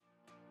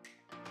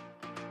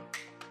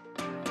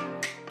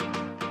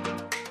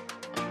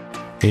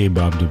Hey,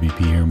 Bob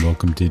WP here, and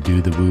welcome to Do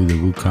the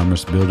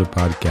WooCommerce Builder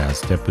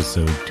Podcast,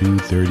 episode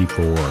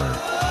 234.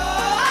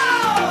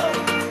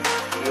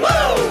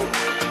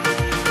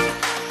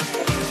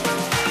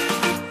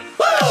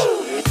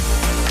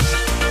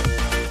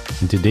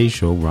 In today's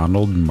show,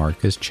 Ronald and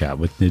Marcus chat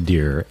with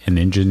Nadir, an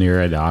engineer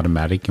at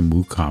Automattic and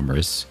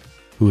WooCommerce,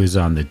 who is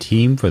on the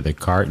team for the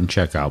cart and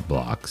checkout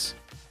blocks.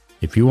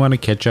 If you want to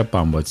catch up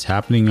on what's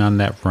happening on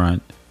that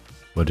front,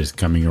 what is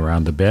coming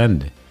around the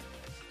bend,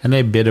 and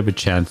a bit of a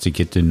chance to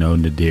get to know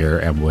Nadir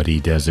and what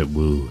he does at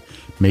Woo,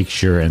 make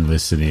sure and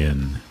listen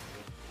in.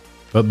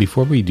 But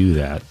before we do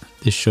that,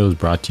 this show is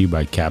brought to you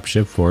by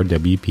Captcha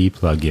 4WP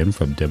plugin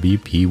from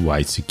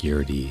WPY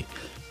Security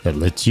that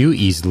lets you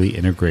easily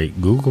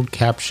integrate Google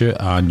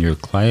Captcha on your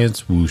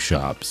clients' Woo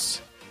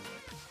shops.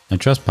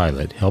 And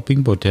Trustpilot,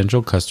 helping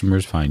potential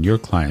customers find your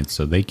clients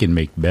so they can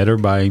make better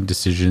buying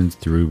decisions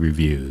through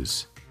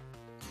reviews.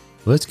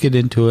 Let's get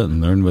into it and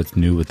learn what's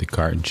new with the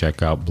cart and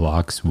checkout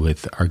blocks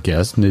with our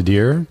guest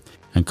Nadir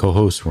and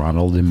co-hosts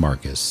Ronald and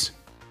Marcus.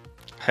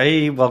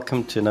 Hey,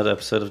 welcome to another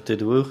episode of Do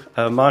the Woo.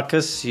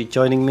 Marcus, you're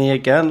joining me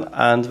again,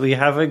 and we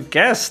have a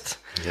guest.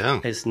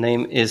 Yeah. His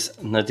name is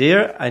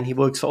Nadir, and he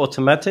works for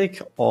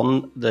Automattic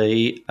on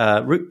the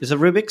is it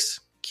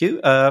Rubik's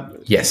Cube?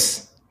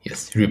 Yes,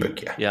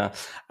 Rubik. Yeah,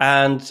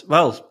 and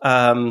well,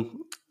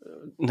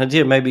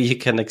 Nadir, maybe you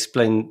can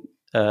explain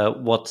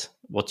what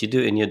you do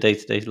in your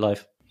day-to-day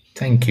life.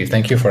 Thank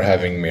you for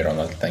having me,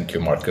 Ronald. Thank you,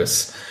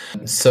 Marcus.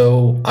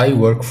 So I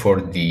work for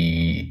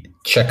the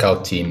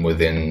checkout team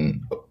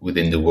within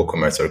the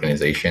WooCommerce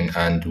organization,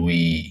 and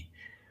we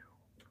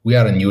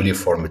are a newly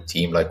formed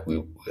team. Like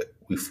we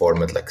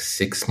formed like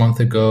 6 months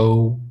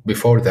ago.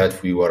 Before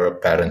that, we were a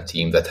parent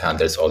team that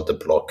handles all the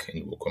block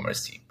in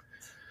WooCommerce team,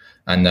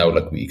 and now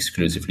like we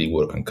exclusively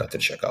work on cart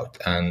and checkout.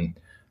 And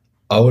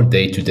our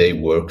day-to-day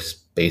works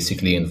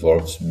basically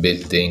involves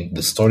building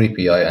the store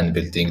API and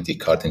building the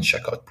cart and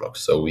checkout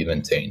blocks. So we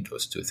maintain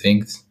those two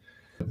things.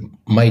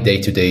 My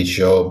day-to-day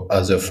job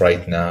as of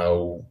right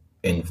now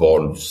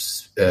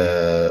involves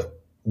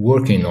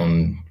working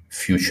on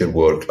future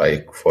work,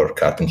 like for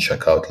cart and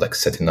checkout, like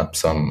setting up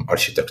some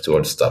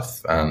architectural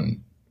stuff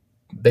and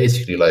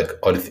basically like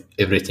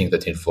everything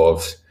that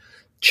involves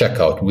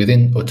checkout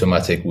within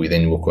Automattic,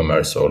 within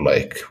WooCommerce, or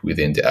like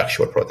within the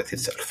actual product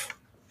itself.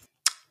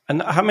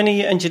 And how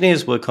many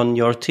engineers work on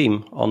your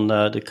team on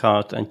the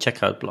cart and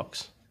checkout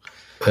blocks?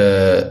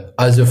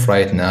 As of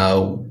right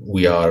now,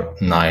 we are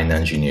 9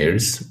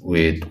 engineers,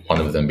 with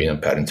one of them being on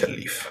parental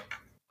leave.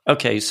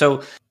 Okay,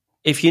 so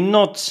if you're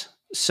not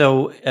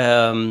so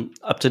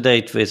up to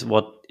date with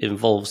what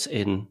involves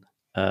in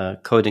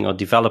coding or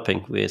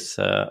developing with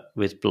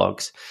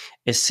blocks,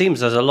 it seems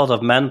there's a lot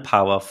of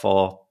manpower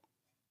for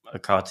a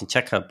cart and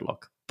checkout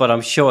block, but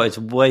I'm sure it's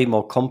way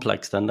more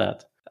complex than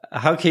that.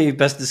 How can you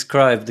best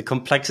describe the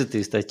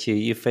complexities that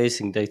you're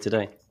facing day to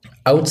day?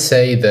 I would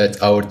say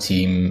that our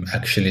team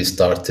actually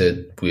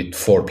started with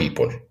 4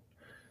 people.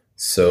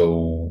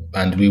 So,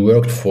 and we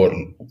worked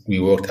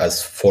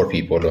as 4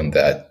 people on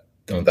that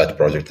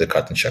project, the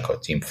cart and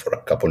checkout team, for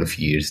a couple of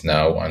years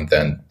now. And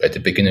then at the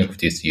beginning of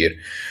this year,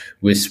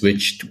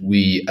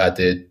 we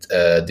added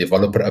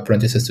developer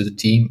apprentices to the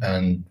team,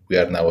 and we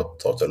are now a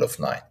total of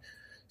 9.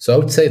 So I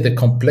would say the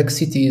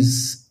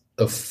complexities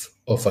of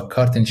a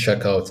cart and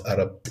checkout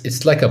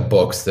it's like a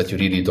box that you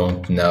really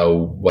don't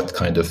know what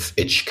kind of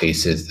edge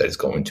cases that is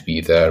going to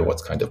be there,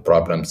 what kind of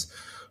problems.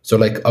 So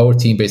like our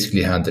team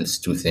basically handles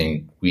 2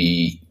 things.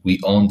 We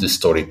own the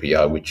store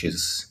API, which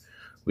is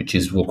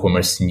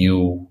WooCommerce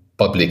new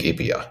public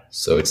API.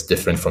 So it's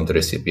different from the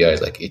rest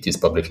APIs. Like it is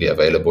publicly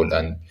available,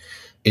 and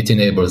it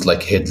enables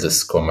like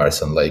headless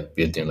commerce and like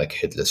building like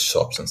headless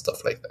shops and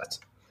stuff like that.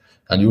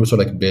 And we also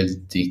like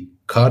build the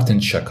cart and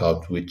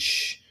checkout,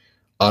 which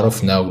are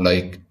of now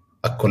like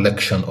a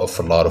collection of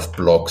a lot of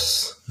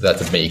blocks that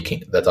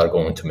are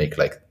going to make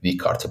like the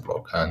cart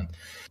block,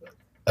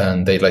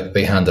 and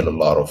they handle a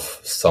lot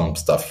of some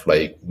stuff.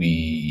 Like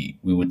we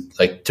would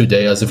like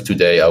today, as of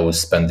today, I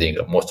was spending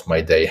most of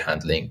my day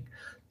handling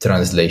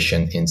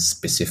translation in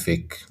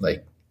specific,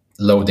 like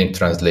loading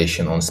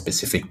translation on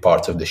specific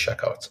parts of the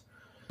checkout.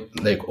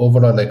 Like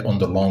overall, like on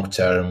the long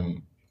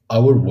term,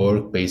 our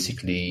work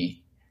basically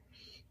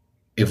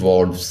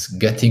evolves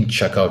getting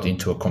checkout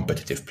into a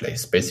competitive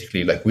place.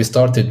 Basically, like we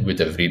started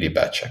with a really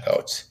bad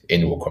checkout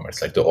in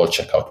WooCommerce. Like the old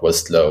checkout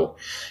was slow,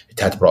 it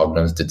had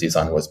problems, the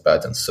design was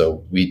bad, and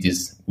so we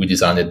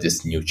designed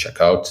this new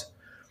checkout.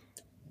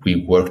 We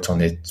worked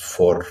on it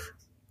for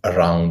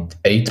around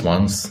 8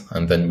 months,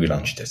 and then we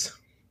launched it.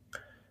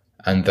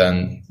 And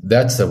then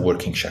that's a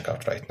working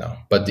checkout right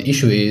now. But the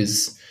issue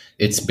is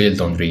it's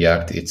built on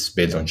React, it's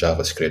built on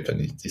JavaScript,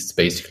 and it's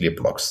basically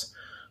blocks.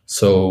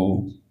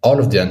 So all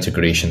of the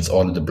integrations,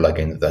 all of the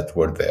plugins that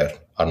were there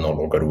are no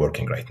longer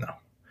working right now.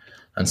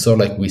 And so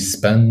like we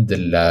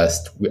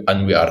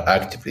are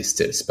actively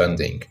still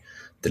spending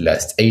the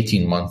last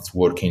 18 months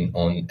working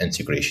on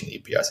integration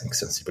APIs and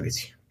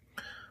extensibility.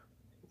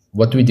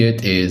 What we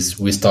did is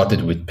we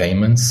started with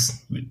payments.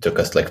 It took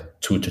us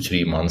like 2 to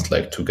 3 months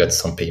like to get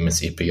some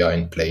payments API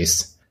in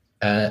place.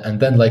 And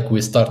then like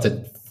we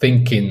started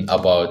thinking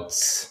about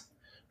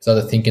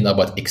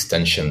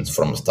extensions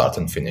from start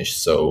and finish.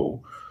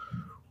 So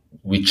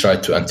we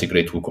tried to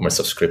integrate WooCommerce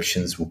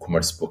subscriptions,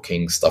 WooCommerce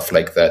booking, stuff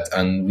like that.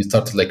 And we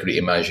started like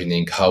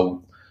reimagining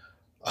how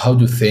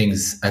do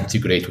things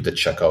integrate with the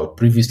checkout.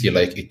 Previously,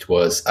 like it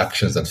was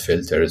actions and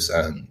filters,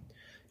 and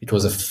it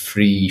was a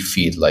free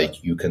feed,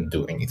 like you can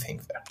do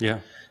anything there. Yeah.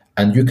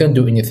 And you can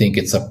do anything.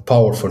 It's a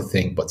powerful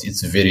thing, but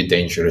it's very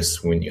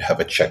dangerous when you have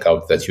a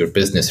checkout that your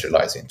business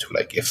relies into.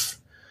 Like if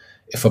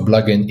a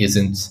plugin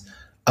isn't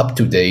up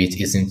to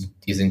date,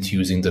 isn't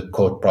using the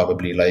code,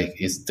 probably like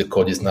the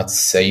code is not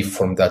safe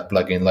from that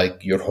plugin,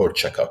 like your whole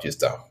checkout is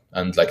down.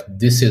 And like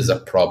this is a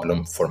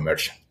problem for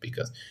merchant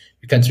because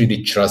you can't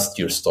really trust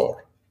your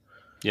store.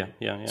 Yeah.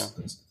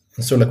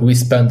 So like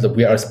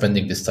we are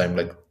spending this time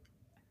like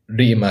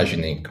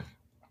reimagining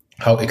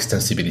how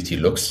extensibility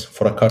looks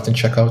for a cart and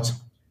checkout,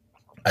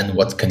 and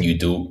what can you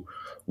do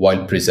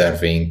while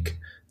preserving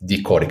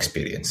the core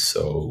experience.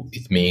 So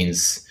it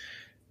means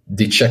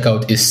the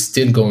checkout is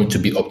still going to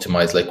be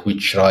optimized. Like we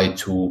try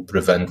to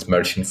prevent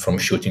merchants from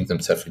shooting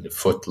themselves in the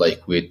foot,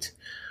 like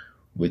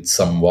with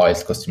some wild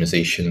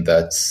customization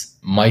that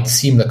might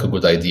seem like a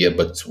good idea,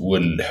 but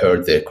will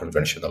hurt their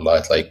conversion a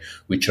lot. Like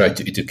we try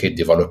to educate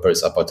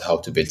developers about how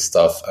to build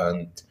stuff.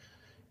 And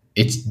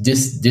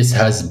this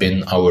has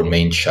been our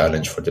main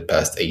challenge for the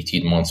past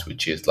 18 months,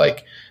 which is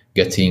like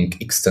getting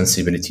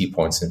extensibility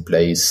points in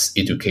place,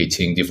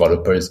 educating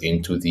developers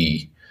into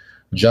the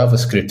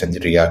JavaScript and the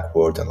React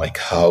world, and like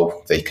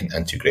how they can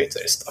integrate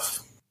their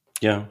stuff.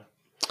 Yeah.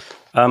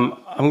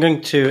 I'm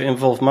going to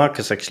involve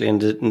Marcus actually in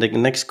the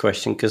next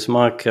question, because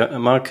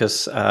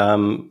Marcus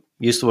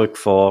used to work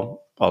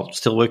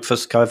still work for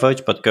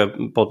Skyverge, but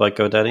bought by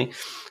GoDaddy.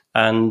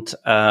 And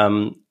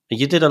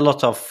you did a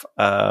lot of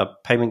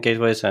payment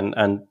gateways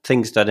and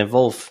things that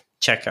involve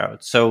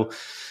checkout. So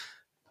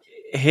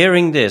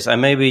hearing this,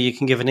 and maybe you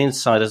can give an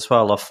insight as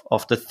well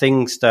of the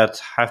things that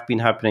have been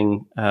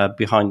happening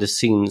behind the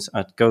scenes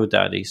at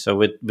GoDaddy. So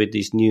with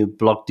these new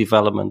blog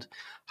development,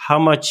 how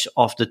much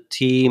of the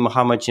team,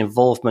 how much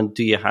involvement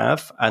do you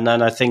have? And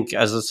then I think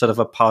as a sort of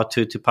a part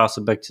two, to pass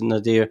it back to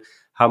Nadir,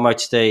 how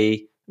much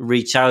they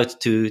reach out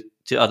to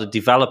other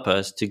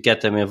developers to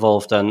get them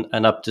involved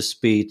and up to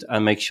speed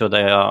and make sure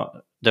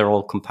they're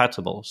all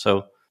compatible.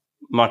 So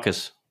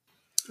Marcus.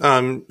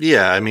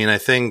 Yeah, I mean, I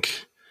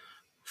think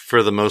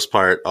for the most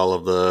part, all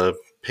of the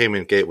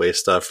payment gateway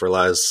stuff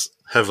relies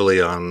heavily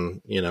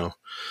on,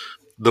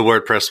 the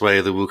WordPress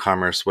way, the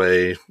WooCommerce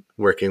way,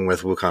 working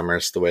with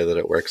WooCommerce the way that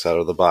it works out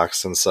of the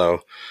box. And so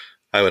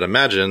I would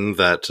imagine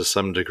that to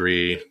some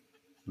degree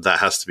that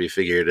has to be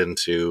figured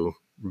into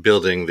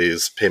building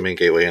these payment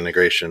gateway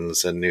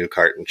integrations and new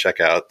cart and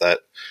checkout, that,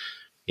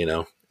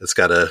 it's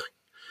got to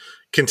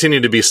continue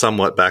to be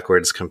somewhat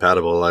backwards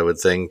compatible, I would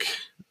think,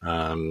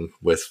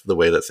 with the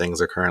way that things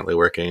are currently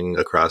working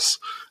across.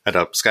 I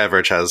know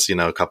Skyverge has,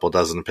 a couple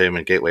dozen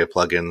payment gateway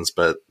plugins,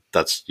 but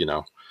that's,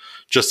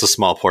 just a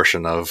small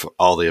portion of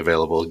all the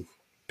available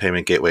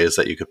payment gateways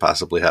that you could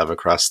possibly have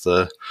across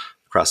the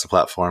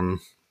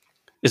platform.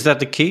 Is that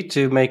the key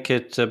to make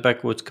it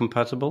backwards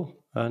compatible,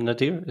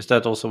 Nadir? Is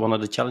that also one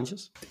of the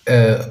challenges?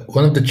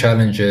 One of the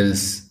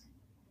challenges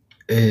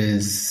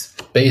is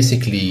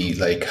basically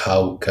like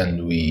how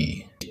can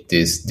we make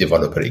this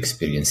developer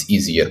experience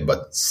easier,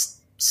 but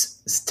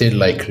still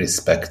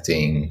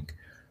respecting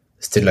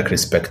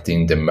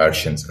the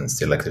merchants and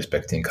still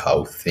respecting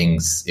how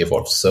things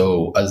evolve.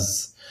 So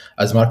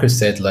as Marcus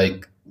said,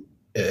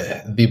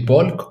 the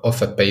bulk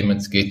of a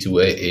payments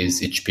gateway is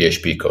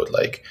PHP code,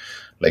 like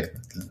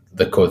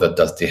the code that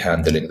does the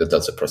handling, that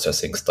does the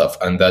processing stuff,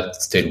 and that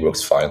still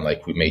works fine.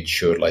 Like we made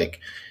sure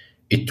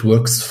it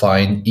works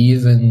fine,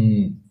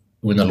 even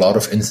when a lot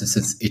of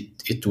instances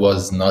it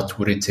was not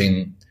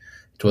written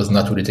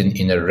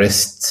in a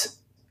REST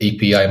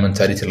API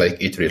mentality.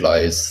 Like it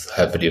relies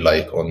heavily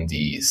on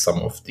some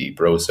of the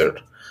browser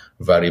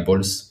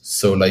variables.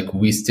 So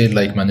we still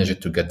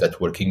managed to get that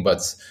working,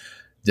 but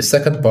the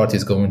second part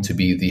is going to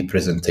be the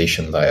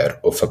presentation layer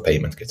of a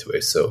payment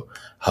gateway. So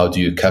how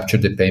do you capture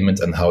the payment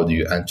and how do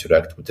you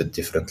interact with the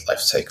different life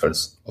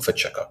cycles of a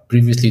checkout?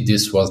 Previously,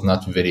 this was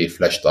not very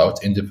fleshed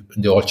out in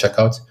the old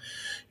checkout.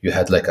 You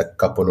had a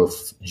couple of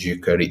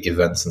jQuery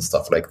events and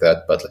stuff like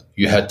that, but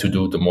you had to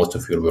do the most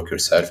of your work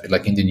yourself. In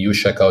the new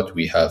checkout,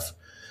 we have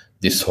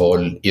this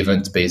whole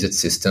event-based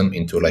system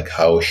into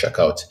how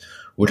checkout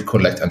will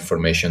collect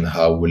information,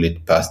 how will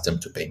it pass them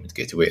to payment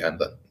gateway, and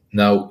then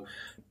now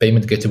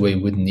payment gateway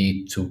would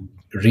need to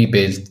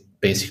rebuild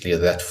basically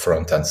that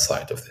front end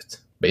side of it.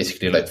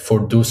 Basically,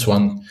 for those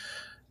one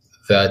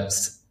that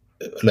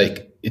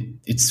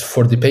it's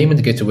for the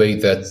payment gateway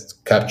that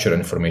capture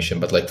information,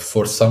 but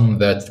for some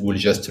that will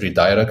just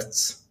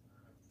redirect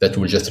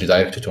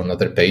you to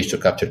another page to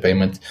capture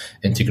payment,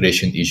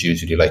 integration is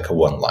usually a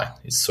one line.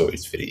 It's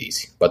very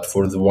easy. But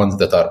for the ones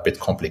that are a bit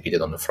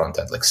complicated on the front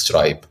end, like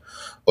Stripe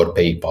or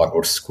PayPal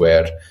or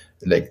Square,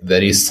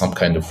 there is some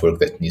kind of work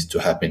that needs to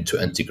happen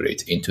to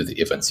integrate into the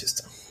event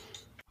system.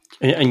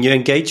 And you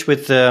engage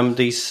with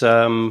these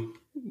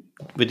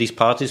with these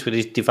parties, with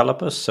these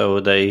developers, so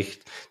they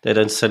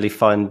don't suddenly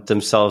find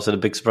themselves in a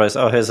big surprise.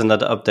 Oh, here's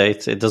another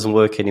update. It doesn't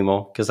work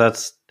anymore,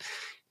 because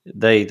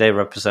they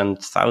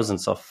represent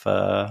thousands of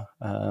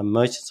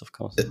merchants, of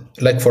course.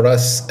 Like for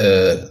us,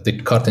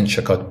 the cart and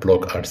checkout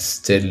block are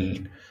still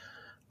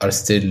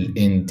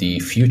in the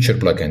future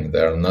plugin.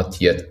 They are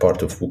not yet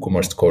part of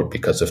WooCommerce core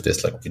because of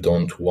this. Like we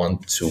don't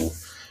want to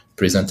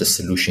present a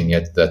solution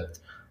yet that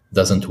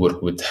doesn't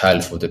work with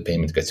half of the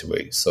payment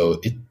gateway. So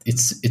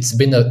it's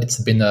been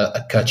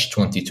a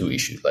catch-22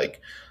 issue.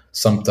 Like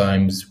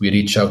sometimes we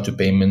reach out to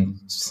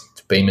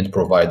payment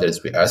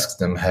providers. We ask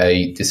them,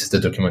 hey, this is the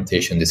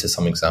documentation. This is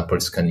some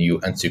examples. Can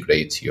you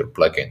integrate your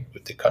plugin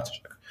with the cart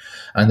check?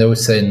 And they would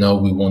say, no,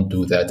 we won't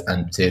do that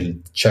until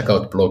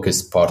checkout block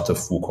is part of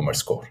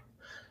WooCommerce core.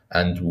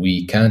 And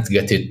we can't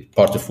get it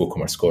part of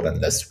WooCommerce core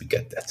unless we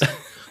get that.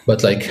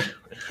 But like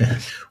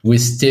we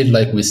still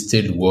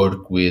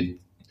work with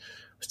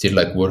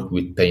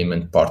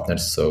payment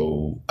partners.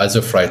 So as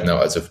of right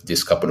now, as of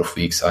this couple of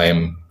weeks, I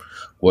am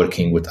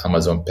working with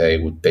Amazon Pay,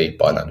 with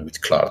PayPal, and with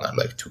Klarna,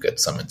 like to get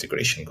some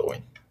integration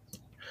going.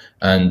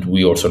 And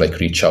we also like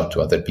reach out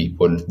to other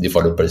people.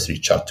 Developers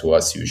reach out to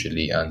us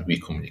usually, and we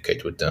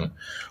communicate with them.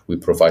 We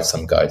provide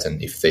some guides,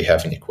 and if they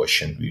have any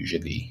question,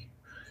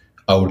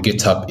 our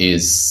GitHub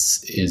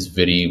is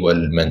very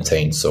well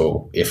maintained.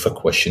 So if a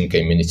question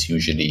came in, it's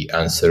usually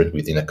answered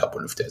within a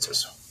couple of days or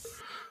so.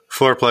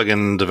 For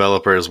plugin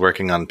developers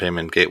working on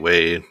payment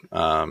gateway,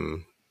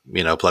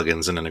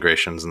 plugins and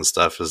integrations and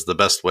stuff is the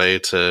best way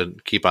to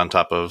keep on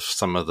top of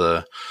some of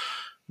the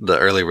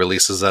early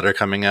releases that are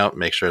coming out.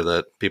 Make sure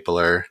that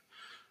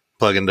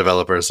plugin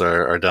developers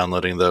are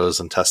downloading those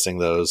and testing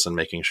those and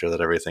making sure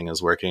that everything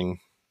is working.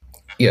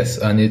 Yes,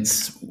 and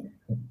it's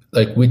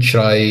like we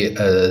try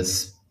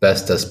as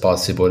best as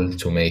possible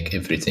to make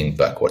everything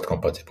backward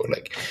compatible.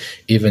 Like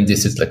even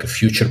this is like a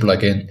future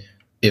plugin.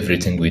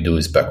 Everything we do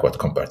is backward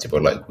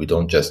compatible. Like we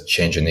don't just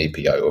change an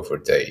API over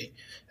day.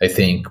 I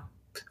think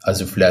as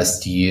of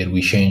last year,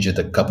 we changed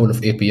a couple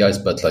of APIs,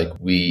 but like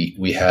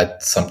we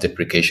had some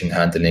deprecation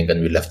handling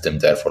and we left them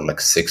there for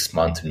like 6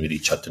 months, and we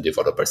reach out to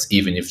developers.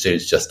 Even if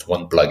there's just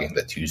one plugin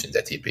that's using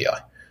that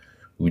API,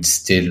 we'd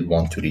still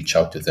want to reach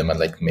out to them and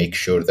like make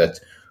sure that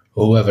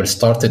whoever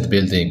started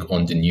building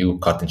on the new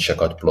cart and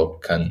checkout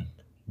block can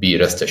be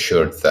rest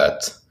assured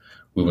that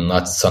we will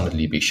not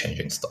suddenly be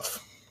changing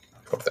stuff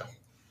for them.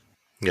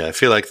 Yeah, I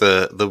feel like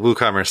the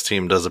WooCommerce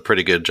team does a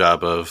pretty good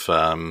job of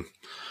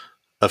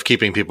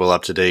keeping people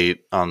up to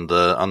date on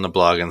the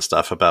blog and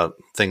stuff about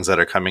things that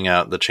are coming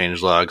out, the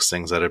change logs,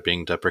 things that are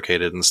being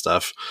deprecated and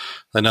stuff.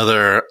 I know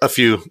there are a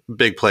few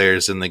big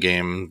players in the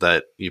game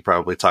that you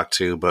probably talk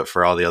to, but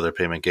for all the other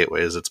payment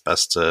gateways, it's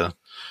best to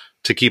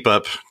keep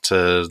up,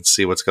 to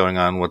see what's going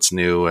on, what's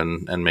new,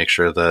 and make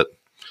sure that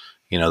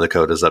the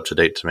code is up to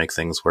date to make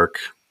things work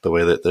the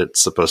way that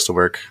it's supposed to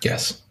work.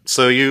 Yes.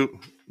 So you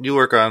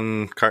work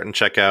on cart and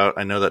checkout.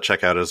 I know that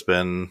checkout has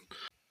been,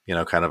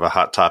 kind of a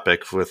hot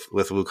topic with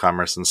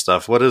WooCommerce and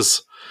stuff. What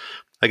does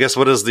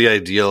the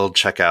ideal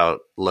checkout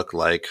look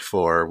like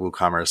for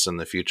WooCommerce in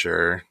the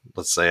future?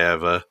 Let's say I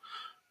have a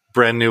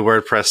brand new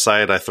WordPress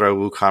site. I throw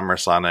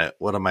WooCommerce on it.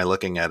 What am I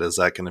looking at? Is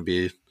that going to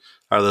be,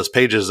 are those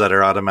pages that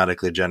are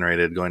automatically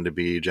generated going to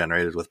be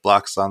generated with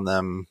blocks on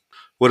them?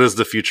 What does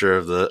the future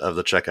of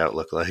the checkout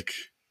look like?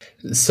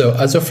 So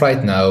as of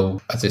right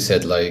now, as I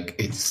said, like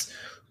it's,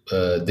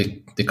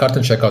 the cart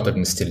and checkout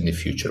are still in the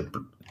future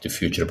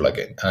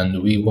plugin,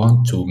 and we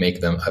want to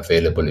make them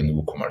available in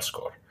WooCommerce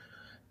core.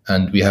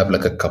 And we have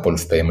like a couple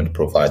of payment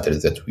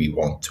providers that we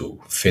want to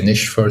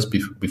finish first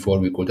before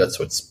we go that.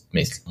 So it's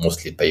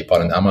mostly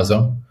PayPal and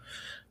Amazon.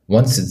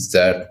 Once it's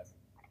there,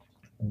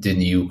 the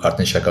new cart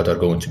and checkout are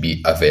going to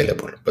be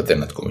available, but they're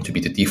not going to be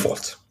the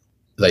default.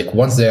 Like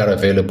once they are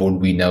available,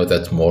 we know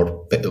that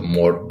more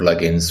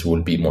plugins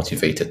will be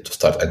motivated to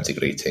start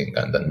integrating,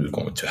 and then we're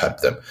going to help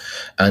them.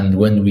 And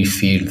when we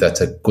feel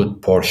that a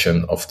good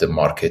portion of the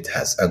market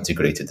has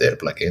integrated their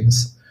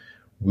plugins,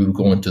 we're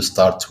going to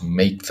start to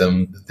make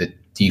them the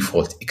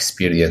default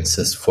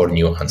experiences for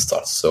new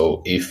installs.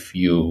 So if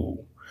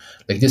you,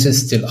 like this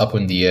is still up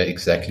in the air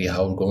exactly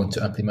how we're going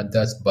to implement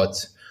that,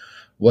 but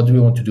what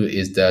we want to do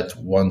is that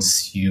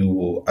once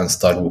you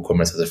install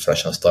WooCommerce as a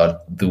fresh install,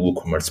 the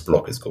WooCommerce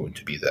block is going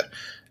to be there.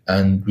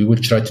 And we will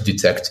try to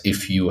detect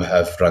if you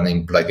have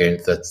running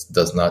plugin that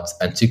does not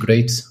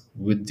integrate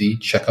with the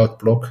checkout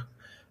block.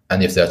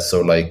 And if that's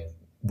so, like,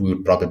 we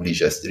will probably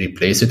just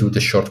replace it with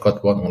a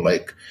shortcut one, or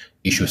like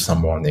issue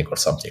some warning or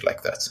something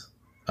like that.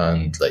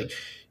 And like,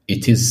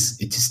 it is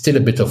still a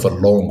bit of a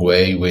long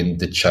way when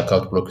the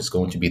checkout block is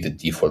going to be the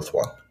default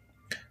one.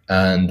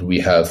 And we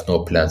have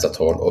no plans at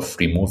all of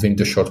removing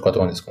the shortcut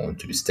one. It's going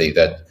to stay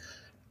that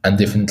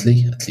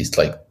indefinitely, at least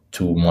like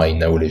to my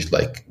knowledge.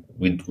 Like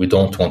we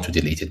don't want to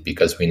delete it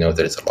because we know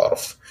there is a lot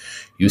of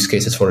use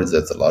cases for it.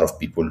 There's a lot of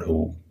people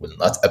who will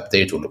not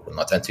update or will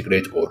not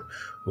integrate, or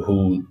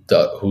who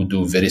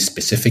do very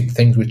specific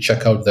things with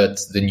checkout that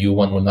the new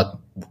one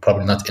will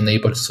probably not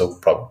enable. So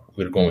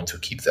we're going to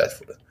keep that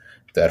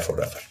there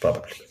forever,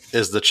 probably.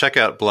 Is the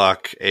checkout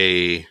block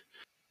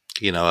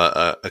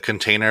a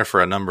container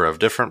for a number of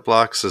different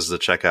blocks? Is the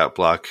checkout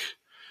block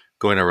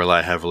going to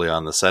rely heavily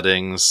on the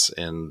settings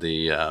in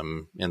the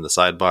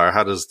sidebar?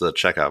 How does the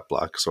checkout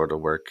block sort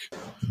of work?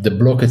 The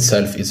block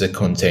itself is a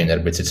container,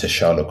 but it's a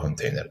shallow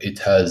container. It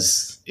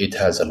has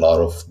a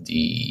lot of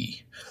the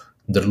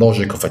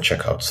logic of a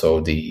checkout,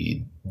 so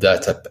the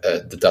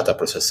data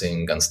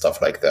processing and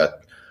stuff like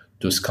that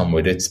does come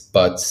with it.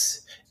 But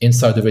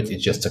inside of it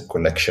is just a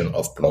collection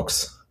of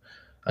blocks.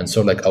 And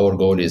so like our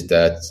goal is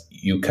that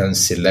you can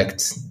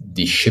select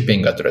the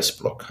shipping address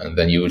block, and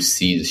then you will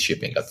see the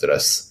shipping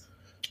address.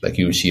 Like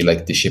you will see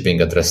like the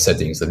shipping address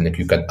settings, and then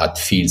you can add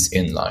fields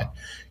inline.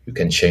 You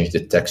can change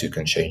the text, you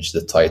can change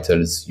the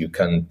titles, you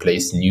can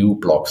place new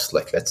blocks.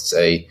 Like let's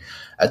say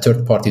a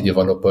third-party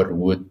developer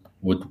would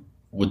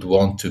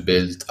want to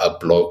build a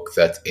block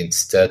that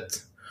instead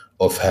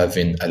of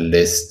having a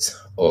list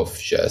of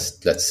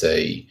just, let's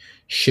say,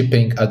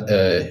 shipping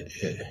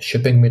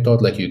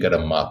method, like you get a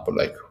map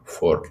like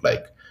for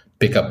like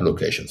pickup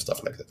location,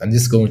 stuff like that. And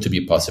this is going to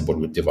be possible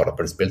with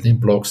developers building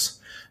blocks,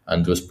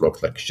 and those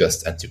blocks like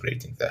just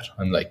integrating that.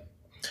 And like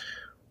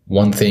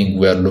one thing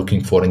we're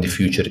looking for in the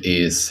future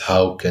is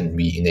how can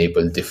we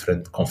enable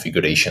different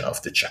configuration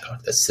of the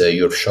checkout. Let's say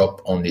your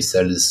shop only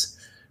sells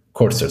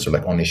coursers, or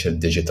like only sell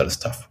digital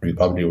stuff. You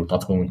probably are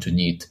not going to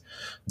need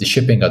the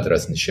shipping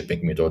address and the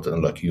shipping method,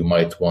 and like you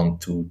might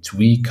want to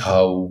tweak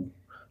how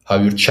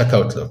your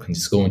checkout look, and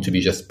it's going to be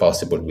just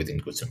possible within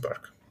Gutenberg.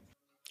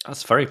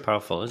 That's very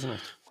powerful, isn't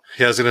it?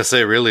 Yeah, I was going to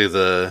say, really,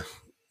 the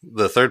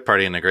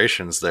third-party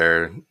integrations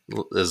there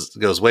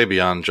goes way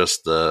beyond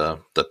just the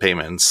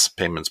payments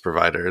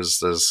providers.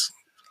 There's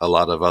a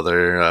lot of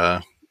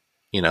other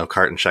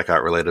cart and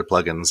checkout related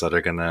plugins that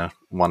are going to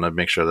want to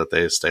make sure that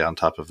they stay on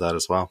top of that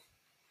as well.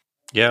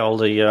 Yeah, all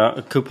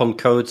the coupon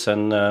codes,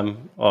 and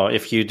or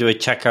if you do a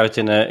checkout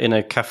in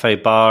a cafe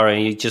bar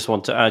and you just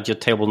want to add your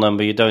table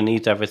number, you don't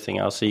need everything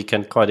else, so you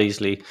can quite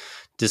easily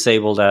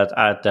disable that,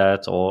 add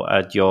that, or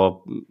add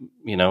your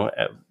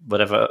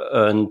whatever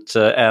earned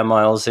air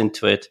miles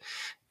into it.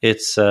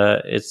 It's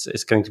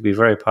going to be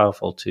very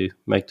powerful to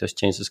make those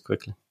changes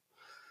quickly.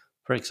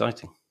 Very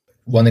exciting.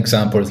 One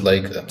example is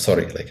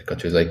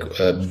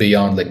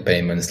beyond like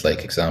payments,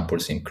 like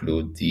examples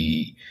include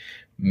the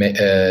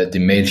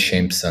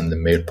MailChimps and the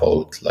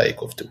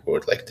MailPoet of the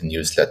world, like the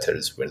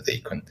newsletters, where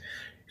you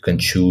can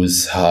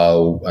choose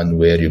how and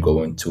where you're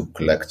going to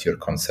collect your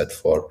consent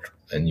for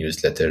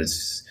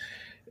newsletters.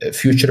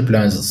 Future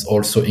plans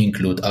also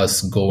include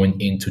us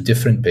going into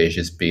different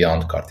pages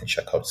beyond cart and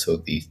checkout. So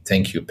the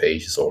thank you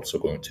page is also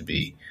going to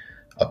be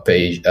a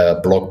page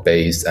blog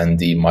based, and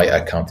the My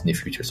Account in the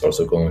future is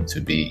also going to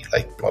be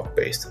like blog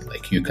based. And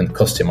like you can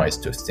customize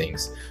those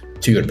things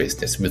to your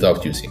business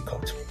without using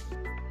code.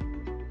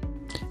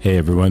 Hey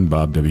everyone,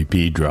 Bob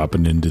WP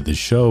dropping into the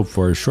show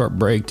for a short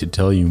break to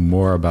tell you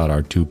more about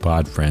our two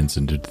pod friends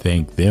and to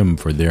thank them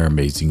for their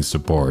amazing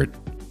support.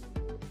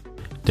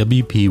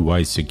 WP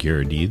White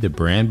Security, the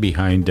brand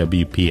behind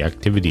WP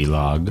Activity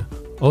Log,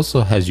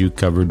 also has you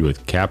covered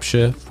with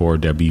CAPTCHA for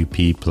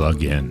WP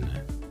plugin.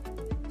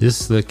 This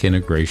slick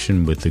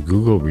integration with the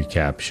Google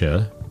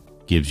reCAPTCHA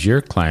gives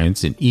your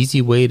clients an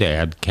easy way to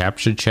add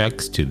CAPTCHA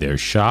checks to their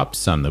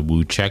shops on the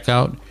Woo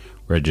checkout,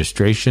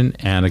 registration,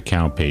 and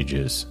account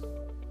pages.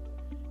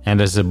 And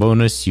as a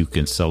bonus, you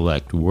can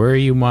select where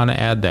you want to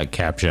add that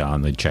CAPTCHA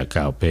on the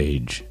checkout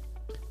page.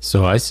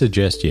 So I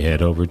suggest you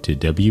head over to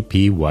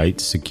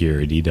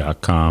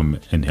WPWhiteSecurity.com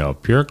and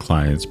help your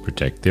clients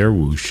protect their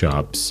Woo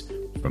shops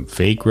from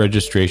fake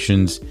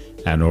registrations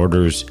and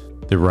orders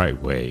the right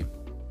way.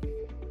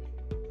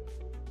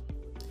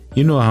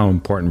 You know how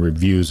important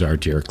reviews are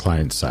to your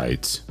client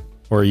sites,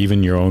 or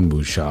even your own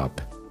Woo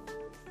shop.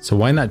 So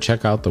why not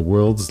check out the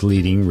world's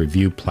leading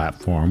review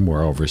platform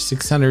where over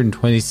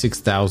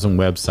 626,000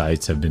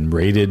 websites have been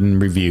rated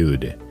and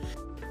reviewed.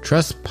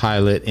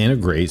 Trustpilot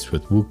integrates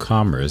with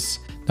WooCommerce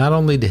not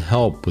only to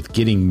help with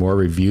getting more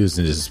reviews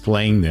and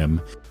displaying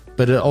them,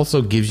 but it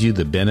also gives you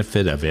the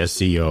benefit of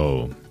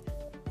SEO.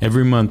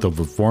 Every month,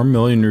 over 4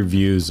 million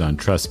reviews on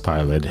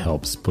Trustpilot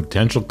helps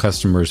potential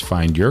customers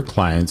find your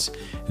clients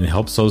and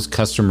helps those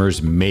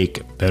customers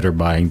make better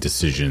buying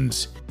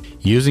decisions.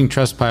 Using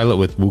Trustpilot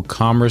with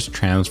WooCommerce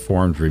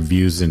transforms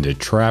reviews into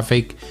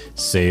traffic,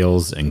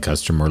 sales, and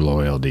customer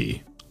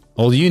loyalty.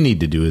 All you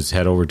need to do is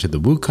head over to the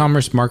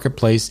WooCommerce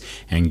Marketplace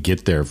and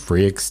get their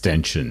free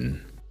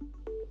extension.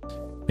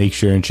 Make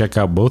sure and check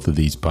out both of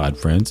these pod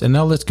friends, and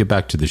now let's get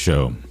back to the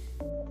show.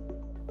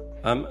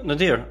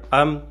 Nadir,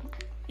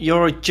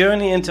 your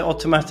journey into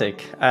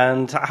Automattic,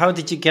 and how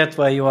did you get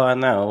where you are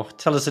now?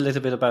 Tell us a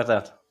little bit about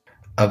that.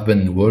 I've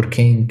been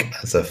working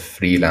as a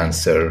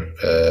freelancer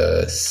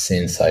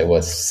since I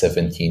was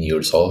 17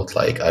 years old.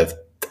 I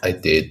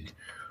did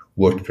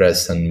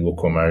WordPress and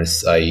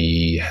WooCommerce.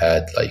 I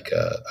had a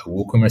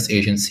WooCommerce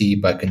agency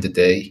back in the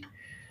day,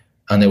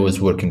 and I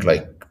was working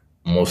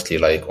mostly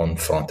on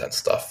front end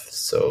stuff.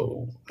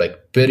 So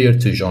prior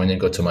to joining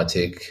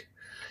Automattic,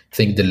 I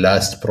think the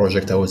last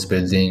project I was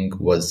building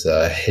was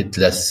a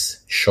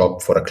headless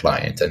shop for a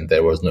client, and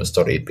there was no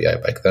Store API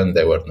back then.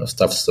 There were no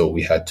stuff, so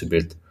we had to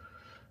build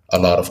a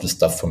lot of the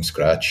stuff from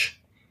scratch.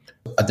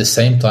 At the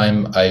same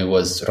time, I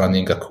was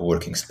running a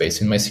co-working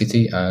space in my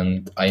city,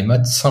 and I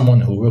met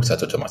someone who works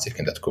at Automatic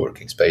in that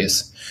co-working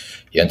space.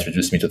 He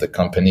introduced me to the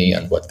company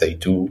and what they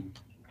do.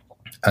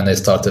 And I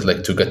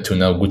started to get to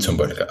know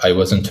Gutenberg. I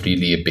wasn't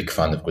really a big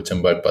fan of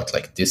Gutenberg, but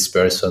this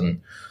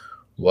person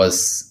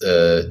was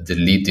the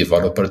lead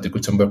developer of the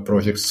Gutenberg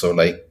project. So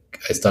I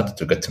started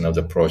to get to know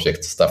the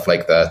project, stuff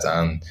like that.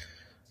 And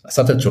I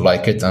started to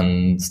like it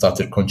and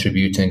started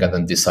contributing, and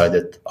then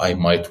decided I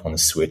might want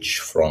to switch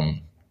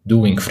from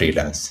doing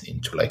freelance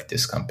into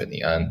this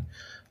company. And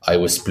I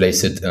was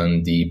placed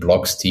in the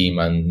blogs team,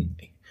 and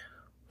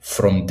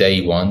from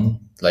day one,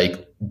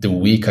 the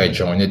week I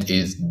joined it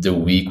is the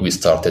week we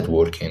started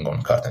working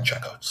on Cart and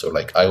Checkout. So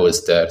I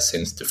was there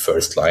since the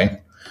first line,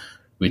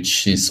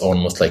 which is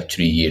almost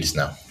 3 years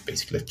now,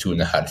 basically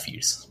 2.5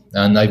 years.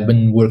 And I've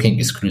been working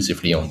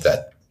exclusively on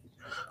that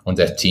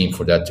team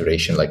for that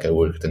duration. I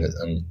worked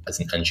as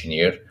an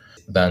engineer.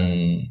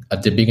 Then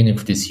at the beginning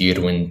of this year,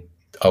 when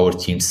our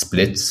team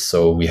split,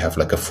 so we have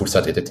a full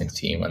site editing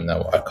team and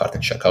now our Cart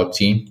and Checkout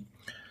team,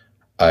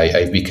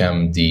 I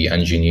became the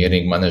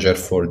engineering manager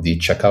for the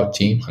checkout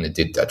team, and I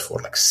did that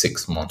for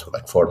 6 months or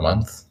 4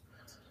 months,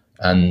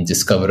 and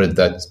discovered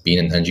that being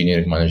an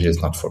engineering manager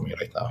is not for me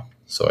right now.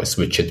 So I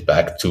switched it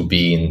back to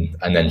being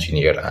an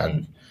engineer,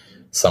 and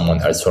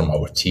someone else from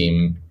our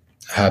team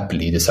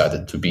happily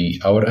decided to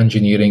be our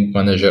engineering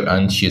manager,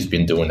 and she's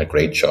been doing a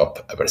great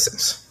job ever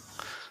since.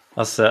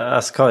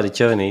 That's quite a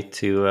journey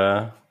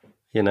to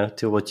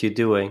what you're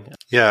doing.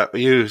 Yeah,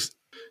 you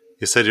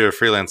said you were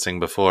freelancing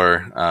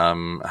before.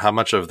 How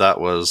much of that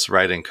was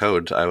writing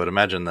code? I would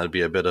imagine that'd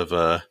be a bit of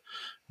a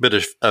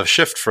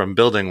shift from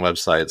building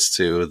websites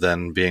to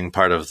then being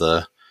part of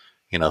the,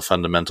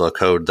 fundamental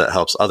code that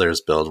helps others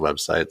build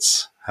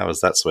websites. How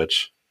was that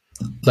switch?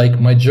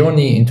 My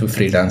journey into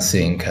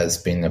freelancing has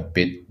been a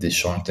bit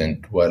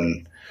disjointed. Well,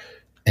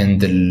 in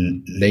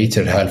the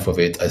later half of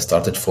it, I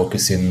started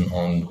focusing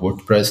on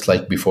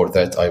WordPress. Before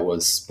that, I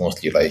was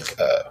mostly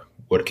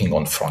working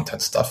on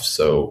front-end stuff.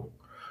 So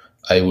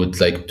I would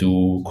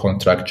do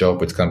contract job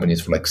with companies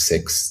for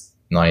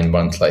 6-9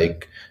 months,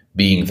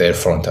 being their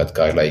front-end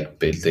guy,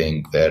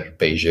 building their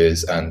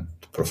pages and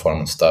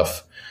performance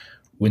stuff.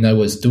 When I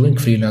was doing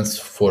freelance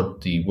for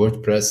the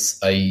WordPress,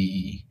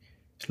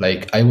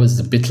 I was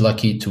a bit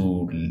lucky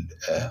to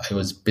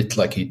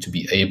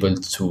be able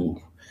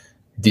to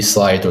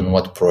decide on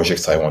what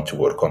projects I want to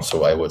work on.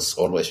 So I was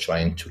always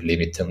trying to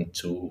limit them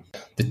to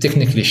the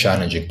technically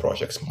challenging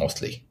projects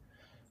mostly.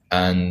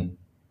 And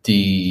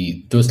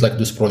those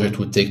projects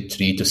would take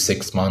 3 to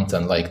 6 months,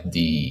 and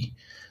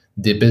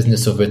the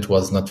business of it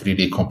was not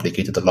really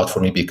complicated a lot for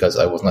me because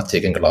I was not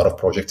taking a lot of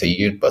projects a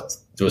year, but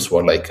those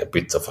were a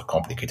bit of a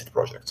complicated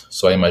project.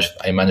 So I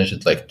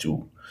managed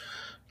to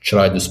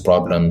try those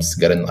problems,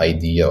 get an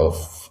idea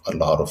of a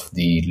lot of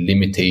the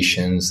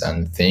limitations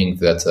and things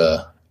that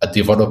a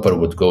developer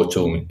would go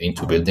to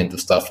into building the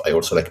stuff. I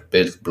also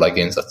built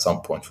plugins at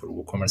some point for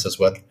WooCommerce as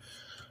well.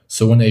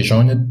 So when I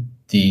joined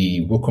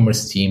the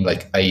WooCommerce team,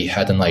 I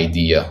had an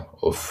idea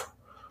of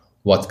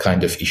what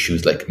kind of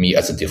issues me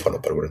as a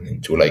developer were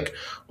into,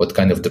 what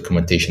kind of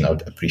documentation I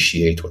would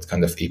appreciate, what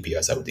kind of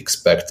APIs I would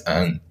expect.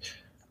 And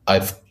I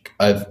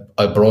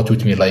brought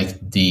with me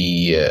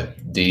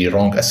the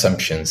wrong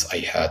assumptions I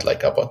had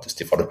about this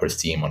developers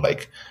team, or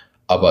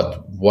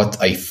about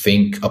what I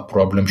think a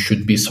problem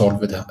should be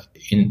solved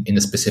in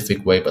a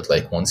specific way. But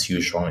once you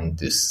join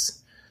this,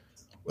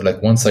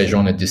 once I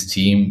joined this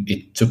team,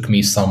 it took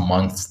me some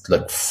months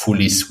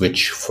fully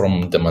switch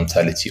from the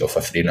mentality of a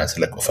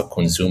freelancer, of a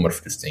consumer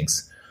of these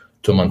things,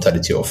 to a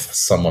mentality of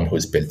someone who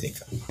is building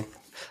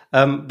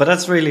them. But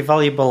that's really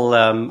valuable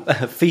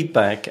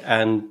feedback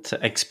and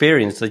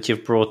experience that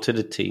you've brought to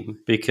the team,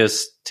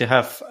 because to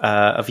have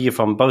a view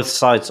from both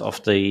sides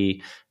of the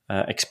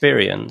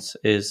experience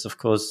is, of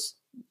course,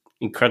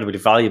 incredibly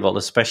valuable,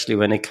 especially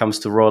when it comes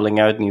to rolling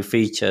out new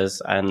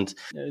features and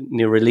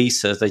new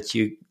releases, that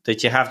you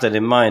have that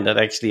in mind, that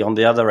actually on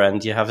the other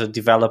end you have the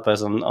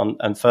developers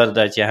and further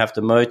that you have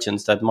the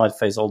merchants that might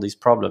face all these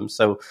problems.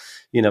 So,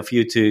 for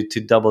you to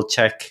double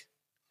check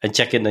and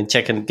check it and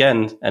check it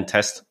again and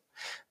test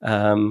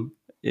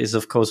is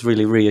of course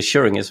really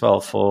reassuring as well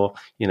for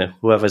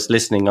whoever's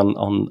listening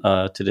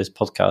on to this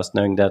podcast,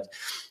 knowing that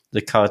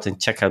the cart and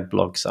checkout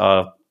blogs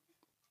are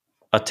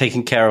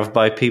taken care of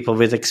by people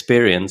with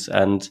experience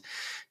and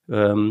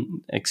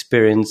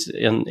experience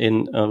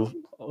in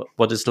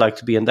what it's like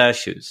to be in their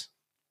shoes.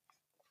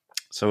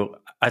 So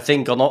I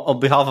think on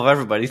behalf of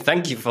everybody,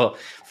 thank you for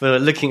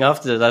looking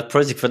after that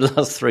project for the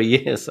last 3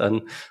 years,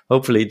 and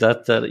hopefully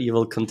that you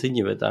will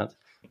continue with that.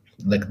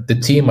 The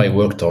team I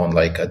worked on,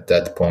 at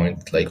that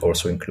point,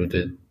 also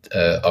included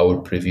our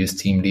previous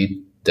team lead,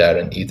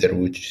 Darren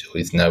Etheridge, who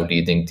is now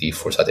leading the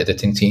full-site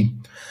editing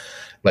team.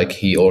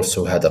 He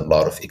also had a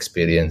lot of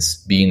experience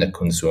being a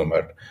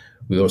consumer.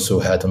 We also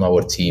had on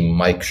our team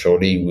Mike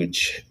Shorley,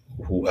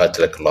 who had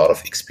a lot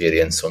of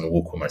experience on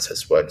WooCommerce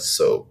as well.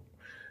 So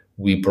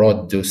we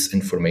brought those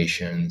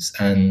informations,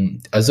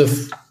 and as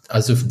of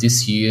as of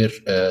this year,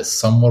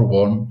 Summer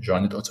One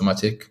joined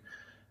Automatic,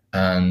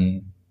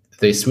 and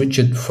they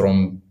switched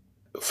from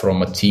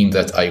a team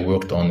that I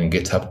worked on in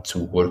GitHub to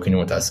working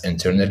with us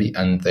internally,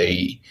 and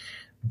they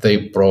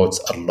brought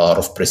a lot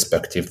of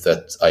perspective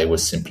that I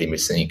was simply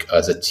missing.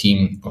 As a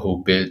team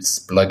who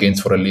builds plugins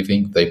for a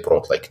living, they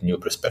brought like new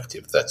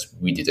perspective that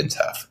we didn't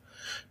have,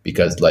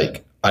 because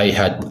like I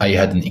had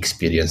an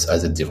experience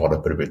as a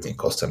developer building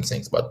custom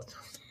things, but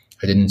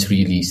I didn't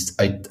really.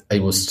 I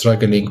was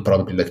struggling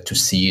probably like to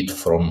see it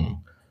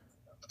from.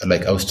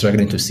 Like I was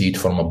struggling to see it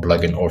from a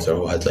plugin author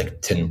who had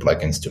like 10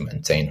 plugins to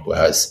maintain, who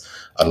has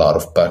a lot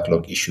of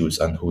backlog issues,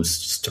 and who's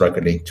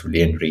struggling to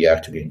learn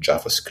React, to learn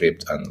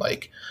JavaScript, and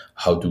like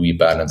how do we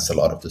balance a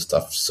lot of the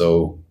stuff.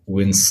 So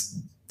when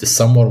the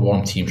Summer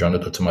One team joined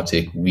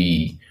Automatic,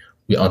 we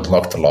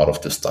unlocked a lot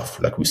of the stuff.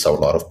 Like we saw a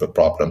lot of the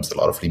problems, a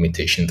lot of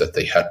limitations that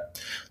they had,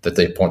 that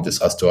they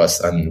pointed us to us,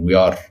 and we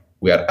are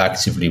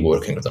actively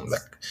working with them.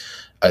 Like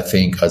I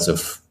think as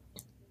of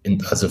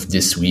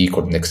this week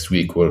or next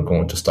week, we're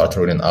going to start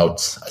rolling out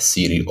a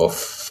series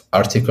of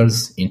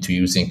articles into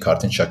using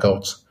Cart and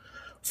Checkout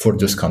for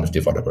those kind of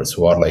developers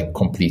who are like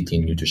completely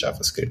new to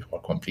JavaScript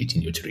or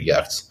completely new to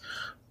React.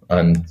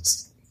 And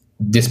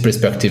this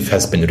perspective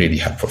has been really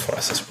helpful for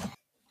us as well.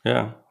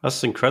 Yeah,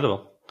 that's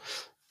incredible.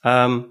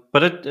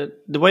 But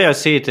the way I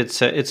see it,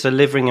 it's a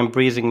living and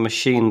breathing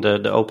machine,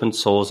 the open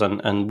source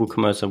and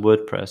WooCommerce and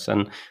WordPress,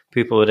 and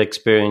people with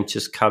experience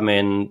just come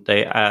in,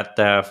 they add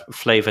their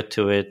flavor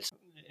to it.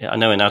 I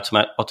know in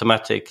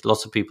Automatic,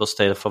 lots of people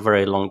stay there for a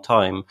very long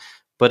time,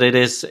 but it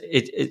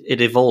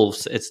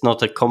evolves. It's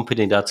not a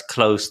company that's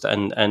closed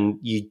and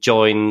you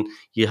join,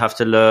 you have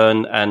to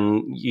learn,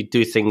 and you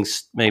do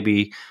things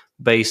maybe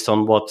based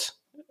on what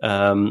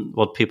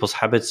people's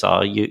habits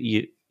are.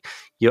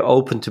 You're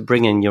open to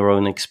bring in your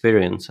own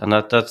experience, and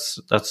that's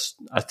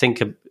I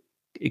think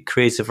it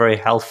creates a very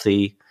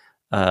healthy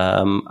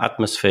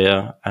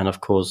atmosphere, and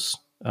of course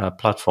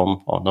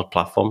platform, or not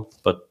platform,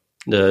 but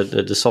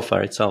the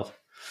software itself.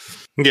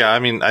 Yeah, I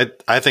mean,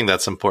 I think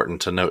that's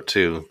important to note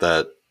too,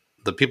 that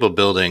the people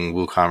building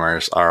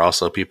WooCommerce are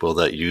also people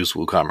that use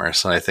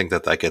WooCommerce, and I think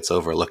that gets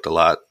overlooked a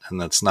lot.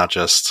 And it's not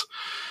just,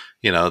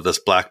 this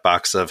black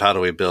box of how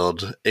do we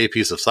build a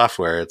piece of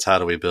software. It's how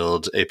do we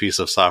build a piece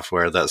of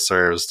software that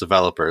serves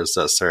developers,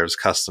 that serves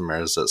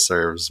customers, that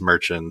serves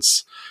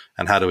merchants,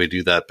 and how do we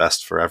do that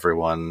best for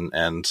everyone?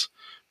 And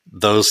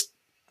those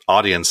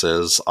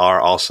audiences are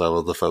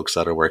also the folks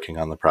that are working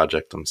on the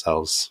project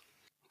themselves.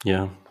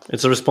 Yeah,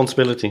 it's a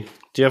responsibility.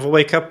 Do you ever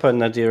wake up,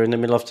 Nadir, in the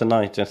middle of the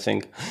night and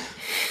think,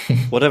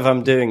 whatever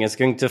I'm doing is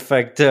going to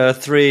affect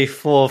 3,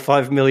 4,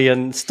 5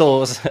 million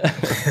stores?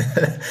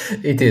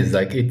 It is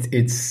like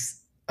it's.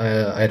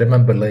 I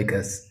remember like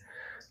as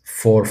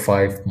 4 or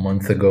 5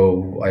 months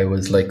ago, I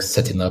was like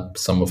setting up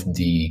some of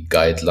the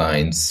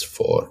guidelines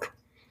for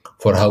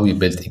how we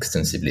build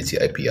extensibility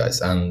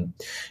APIs. And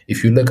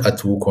if you look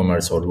at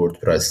WooCommerce or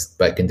WordPress,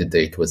 back in the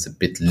day, it was a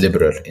bit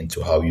liberal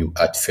into how you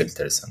add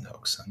filters and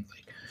hooks. And like,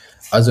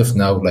 as of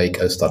now,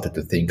 like I started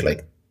to think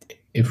like,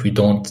 if we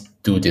don't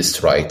do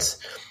this right,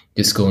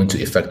 it's going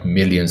to affect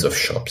millions of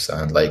shops,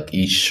 and like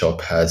each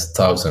shop has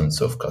thousands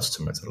of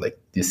customers. And like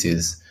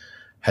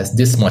has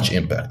this much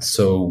impact.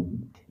 So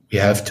we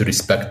have to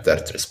respect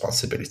that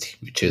responsibility,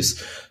 which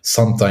is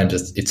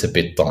sometimes it's a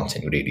bit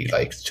daunting, really,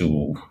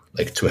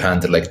 to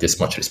handle like this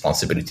much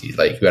responsibility.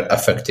 Like we are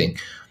affecting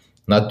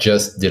not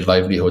just the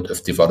livelihood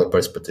of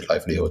developers, but the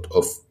livelihood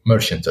of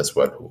merchants as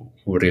well,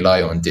 who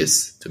rely on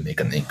this to make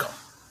an income.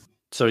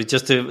 Sorry,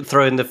 just to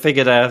throw in the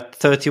figure there,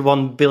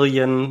 $31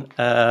 billion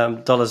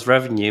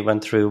revenue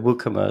went through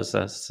WooCommerce,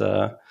 as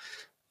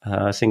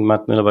I think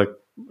Matt Mullenweg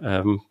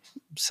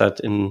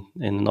said in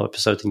another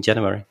episode in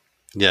January.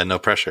 Yeah, no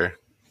pressure.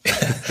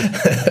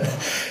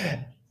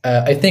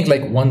 I think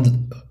like one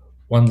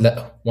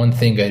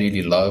thing I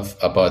really love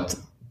about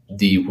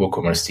the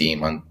WooCommerce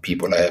team and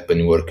people I have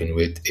been working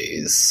with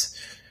is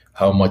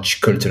how much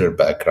cultural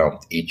background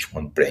each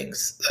one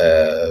brings.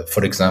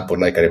 For example,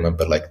 like I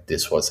remember, like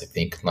this was I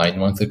think 9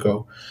 months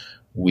ago,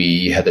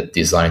 we had a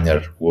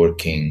designer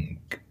working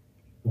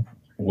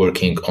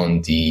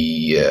on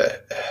the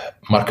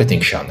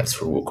marketing channels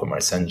for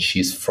WooCommerce, and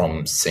she's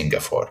from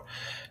Singapore,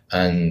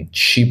 and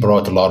she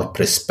brought a lot of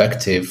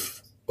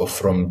perspective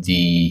from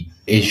the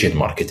Asian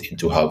market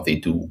into how they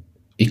do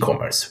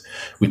e-commerce,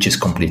 which is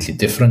completely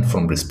different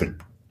from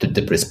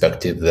the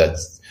perspective that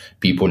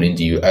people in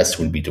the US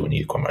will be doing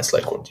e-commerce,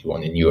 like what you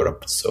want in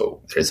Europe.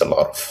 So there's a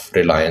lot of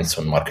reliance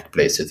on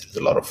marketplaces. There's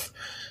a lot of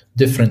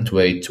different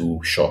way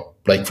to shop.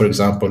 Like, for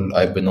example,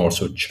 I've been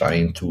also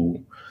trying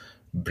to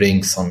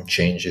bring some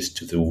changes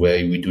to the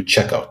way we do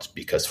checkout,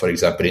 because, for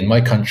example, in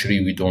my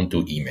country, we don't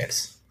do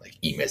emails. Like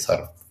emails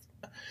are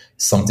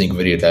something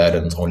very rare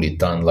and only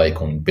done like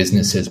on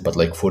businesses, but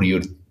like for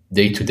your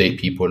day-to-day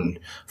people,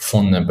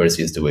 phone numbers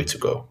is the way to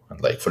go.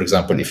 And like, for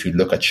example, if you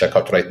look at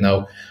checkout right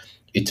now,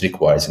 it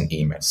requires an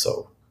email.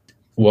 So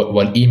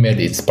while email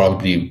is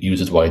probably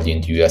used widely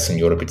in the US and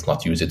Europe, it's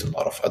not used in a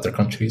lot of other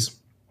countries.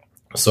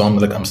 So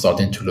I'm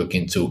starting to look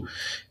into,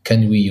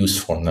 can we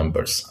use phone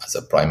numbers as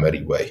a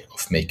primary way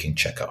of making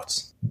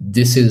checkouts?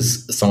 This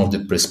is some of the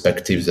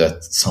perspectives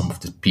that some of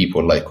the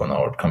people like on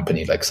our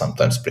company like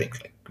sometimes bring.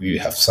 Like we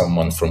have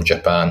someone from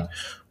Japan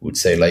who would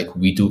say like,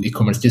 we do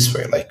e-commerce this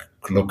way, like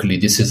locally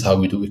this is how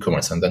we do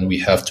e-commerce, and then we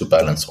have to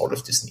balance all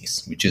of these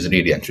needs, which is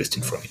really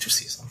interesting for me to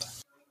see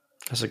sometimes.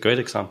 That's a great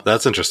example.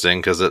 That's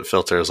interesting because it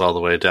filters all the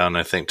way down,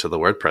 I think, to the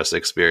WordPress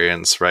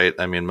experience, right?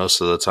 I mean,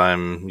 most of the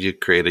time you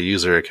create a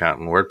user account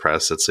in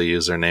WordPress, it's a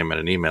username and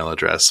an email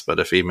address.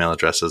 But if email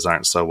addresses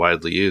aren't so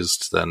widely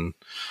used, then,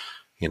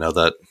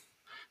 that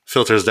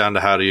filters down to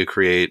how do you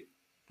create,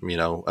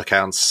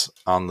 accounts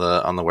on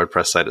the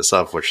WordPress site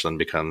itself, which then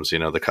becomes,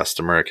 the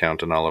customer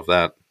account and all of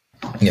that.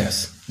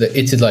 Yes,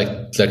 it is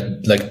like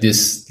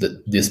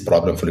this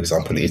problem, for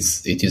example,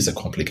 it is a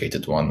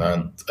complicated one.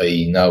 And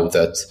I know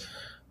that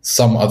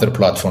some other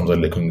platforms are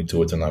looking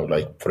into it now,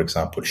 like, for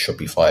example,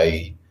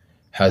 Shopify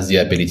has the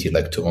ability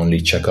like to only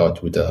check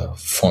out with a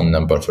phone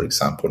number, for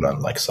example, and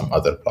like some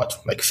other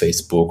platform like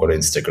Facebook or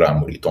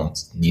Instagram where you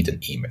don't need an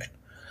email.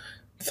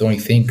 So I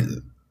think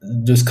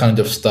this kind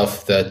of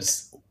stuff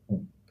that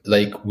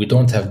like we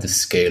don't have the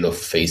scale of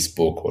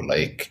Facebook or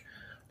like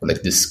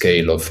the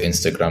scale of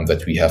Instagram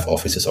that we have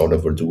offices all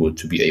over the world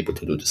to be able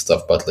to do this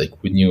stuff. But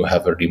like when you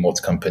have a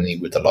remote company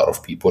with a lot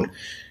of people,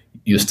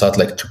 you start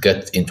like to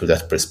get into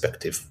that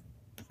perspective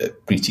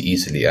pretty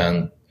easily.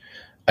 And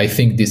I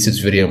think this is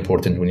very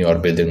important when you are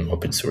building an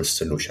open source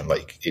solution.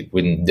 Like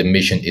when the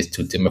mission is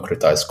to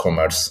democratize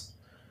commerce,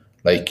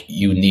 like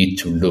you need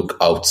to look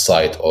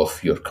outside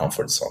of your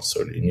comfort zone.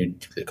 So you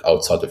need to look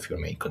outside of your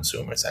main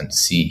consumers and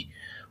see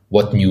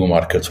what new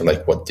markets or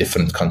like what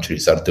different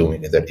countries are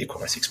doing in their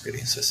e-commerce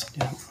experiences.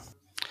 Yeah.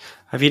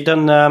 Have you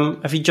done?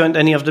 Have you joined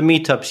any of the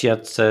meetups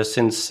yet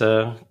since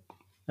the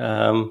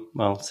lockdown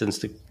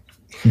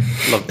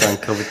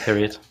COVID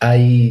period?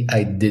 I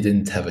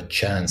didn't have a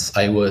chance.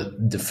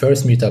 The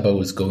first meetup I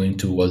was going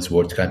to was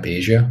WordCamp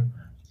Asia,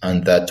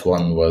 and that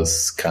one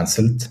was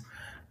cancelled.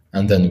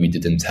 And then we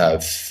didn't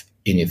have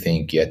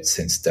anything yet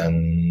since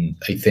then.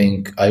 I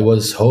think I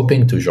was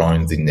hoping to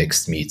join the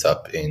next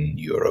meetup in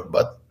Europe,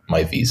 but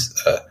my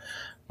visa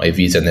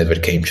never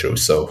came through,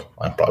 so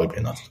I'm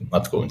probably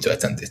not going to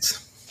attend it.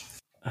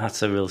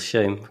 That's a real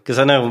shame, because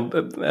I know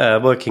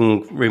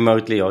working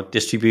remotely or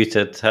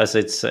distributed has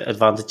its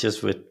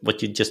advantages with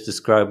what you just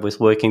described,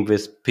 with working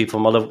with people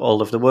from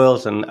all over the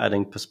world and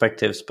adding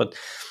perspectives. But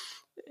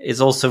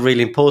it's also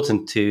really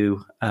important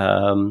to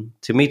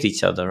meet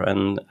each other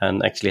and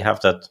actually have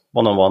that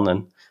one-on-one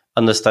and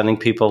understanding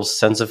people's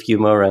sense of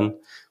humor and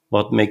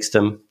what makes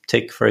them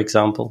tick, for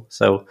example.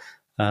 So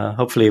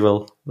hopefully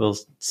we'll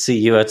see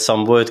you at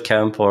some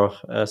WordCamp or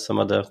some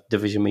other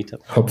division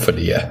meetup.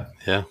 Hopefully, yeah.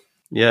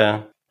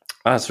 Yeah,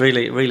 that's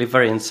really, really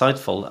very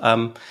insightful.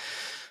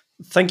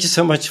 Thank you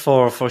so much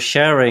for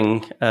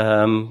sharing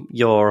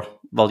your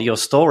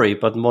story,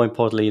 but more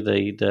importantly,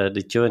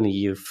 the journey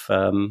you've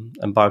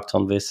embarked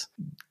on with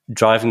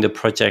driving the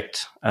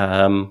project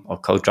or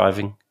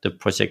co-driving the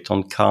project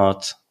on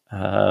Cart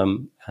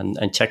and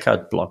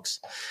checkout blocks.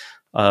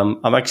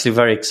 I'm actually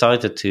very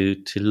excited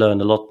to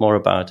learn a lot more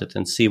about it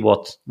and see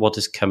what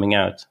is coming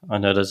out. I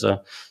know there's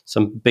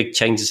some big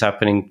changes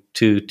happening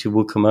to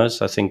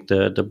WooCommerce. I think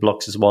the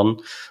blocks is one.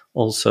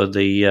 Also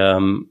the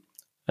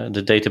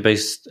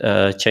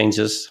database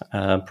changes,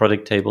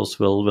 product tables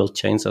will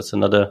change. That's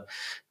another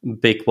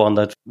big one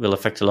that will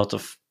affect a lot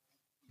of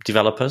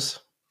developers.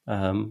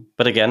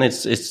 But again,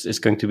 it's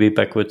going to be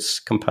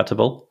backwards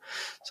compatible,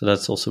 so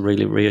that's also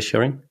really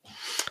reassuring.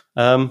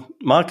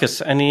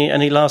 Marcus,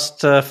 any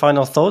last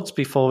final thoughts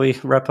before we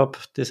wrap up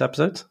this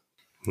episode?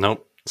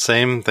 Nope.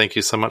 Same. Thank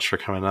you so much for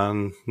coming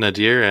on,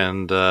 Nadir.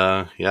 And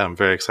I'm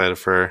very excited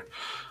for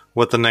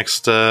what the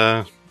next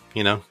year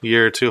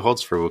or two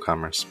holds for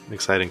WooCommerce.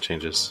 Exciting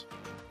changes.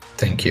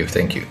 Thank you.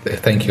 Thank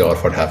you all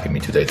for having me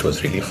today. It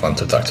was really fun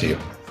to talk to you.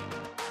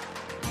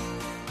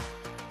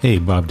 Hey,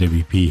 Bob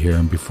WP here,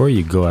 and before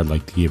you go, I'd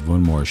like to give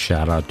one more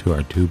shout out to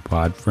our two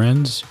pod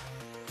friends.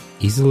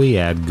 Easily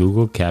add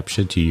Google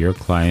CAPTCHA to your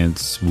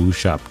client's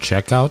WooShop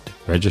checkout,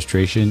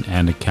 registration,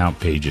 and account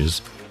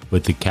pages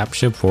with the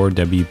CAPTCHA for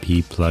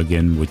WP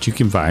plugin, which you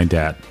can find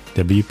at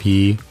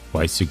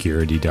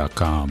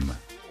wpysecurity.com.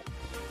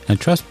 And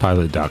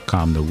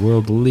Trustpilot.com, the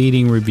world's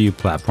leading review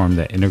platform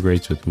that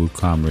integrates with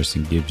WooCommerce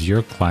and gives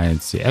your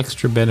clients the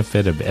extra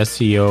benefit of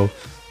SEO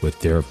with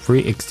their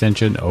free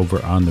extension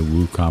over on the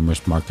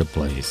WooCommerce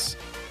marketplace.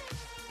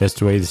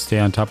 Best way to stay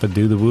on top of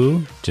Do The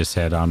Woo? Just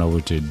head on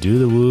over to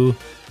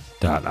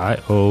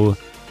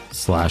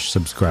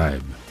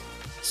dothewoo.io/subscribe.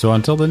 So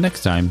until the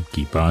next time,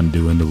 keep on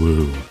doing the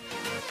woo.